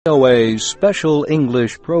VOA special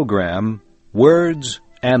English program, Words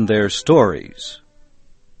and Their Stories.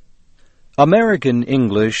 American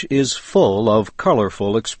English is full of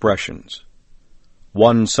colorful expressions.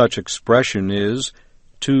 One such expression is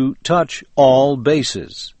to touch all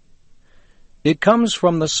bases. It comes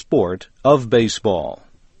from the sport of baseball.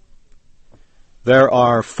 There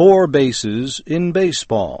are 4 bases in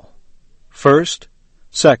baseball: first,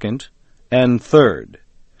 second, and third.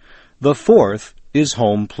 The 4th is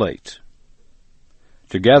home plate.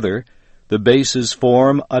 Together, the bases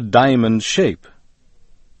form a diamond shape.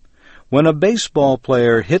 When a baseball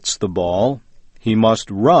player hits the ball, he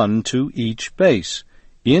must run to each base,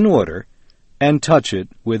 in order, and touch it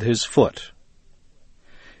with his foot.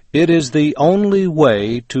 It is the only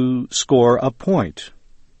way to score a point.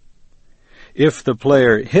 If the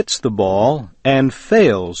player hits the ball and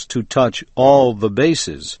fails to touch all the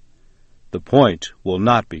bases, the point will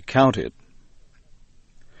not be counted.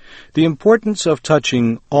 The importance of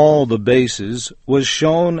touching all the bases was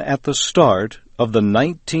shown at the start of the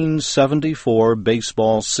 1974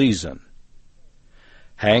 baseball season.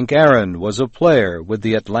 Hank Aaron was a player with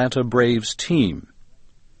the Atlanta Braves team.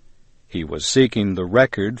 He was seeking the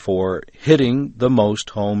record for hitting the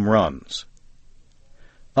most home runs.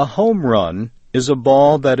 A home run is a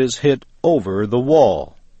ball that is hit over the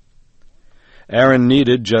wall. Aaron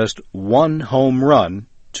needed just 1 home run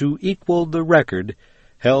to equal the record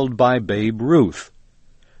held by Babe Ruth,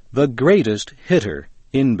 the greatest hitter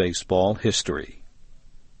in baseball history.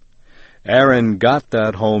 Aaron got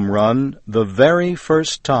that home run the very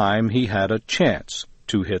first time he had a chance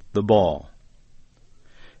to hit the ball.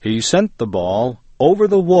 He sent the ball over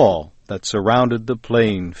the wall that surrounded the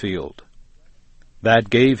playing field.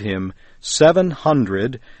 That gave him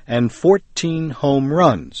 714 home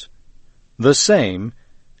runs, the same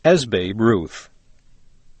as Babe Ruth.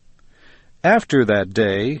 After that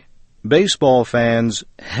day, baseball fans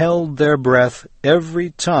held their breath every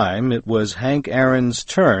time it was Hank Aaron's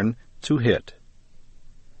turn to hit.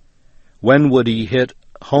 When would he hit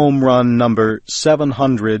home run number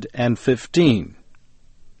 715?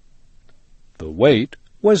 The wait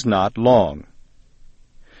was not long.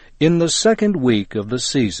 In the second week of the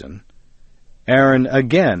season, Aaron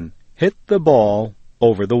again hit the ball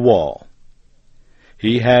over the wall.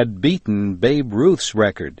 He had beaten Babe Ruth's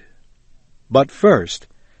record. But first,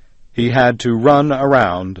 he had to run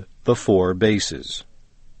around the 4 bases.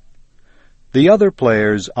 The other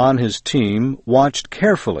players on his team watched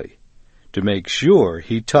carefully to make sure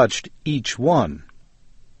he touched each one.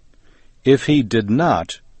 If he did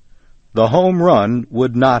not, the home run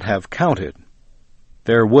would not have counted.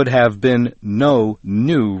 There would have been no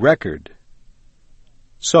new record.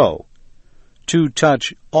 So, to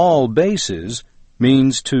touch all bases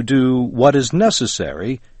means to do what is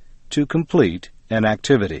necessary to complete an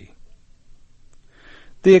activity.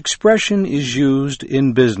 The expression is used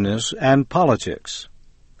in business and politics.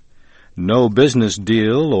 No business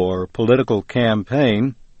deal or political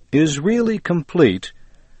campaign is really complete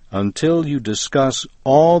until you discuss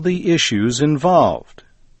all the issues involved.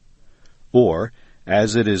 Or,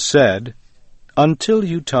 as it is said, until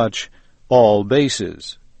you touch all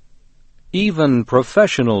bases. Even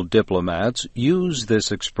professional diplomats use this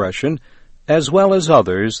expression as well as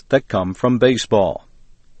others that come from baseball.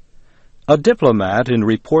 A diplomat, in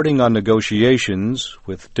reporting on negotiations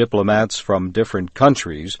with diplomats from different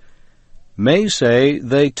countries, may say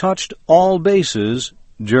they touched all bases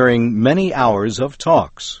during many hours of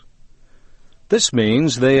talks. This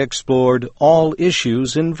means they explored all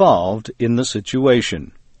issues involved in the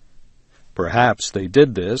situation. Perhaps they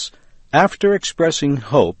did this after expressing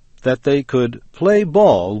hope that they could play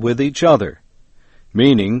ball with each other,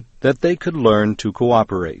 meaning that they could learn to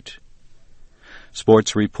cooperate.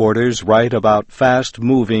 Sports reporters write about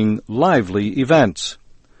fast-moving, lively events.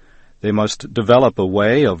 They must develop a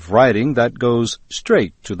way of writing that goes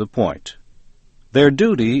straight to the point. Their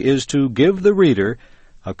duty is to give the reader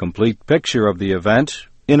a complete picture of the event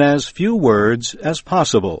in as few words as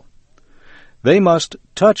possible. They must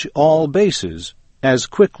touch all bases as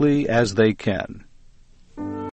quickly as they can.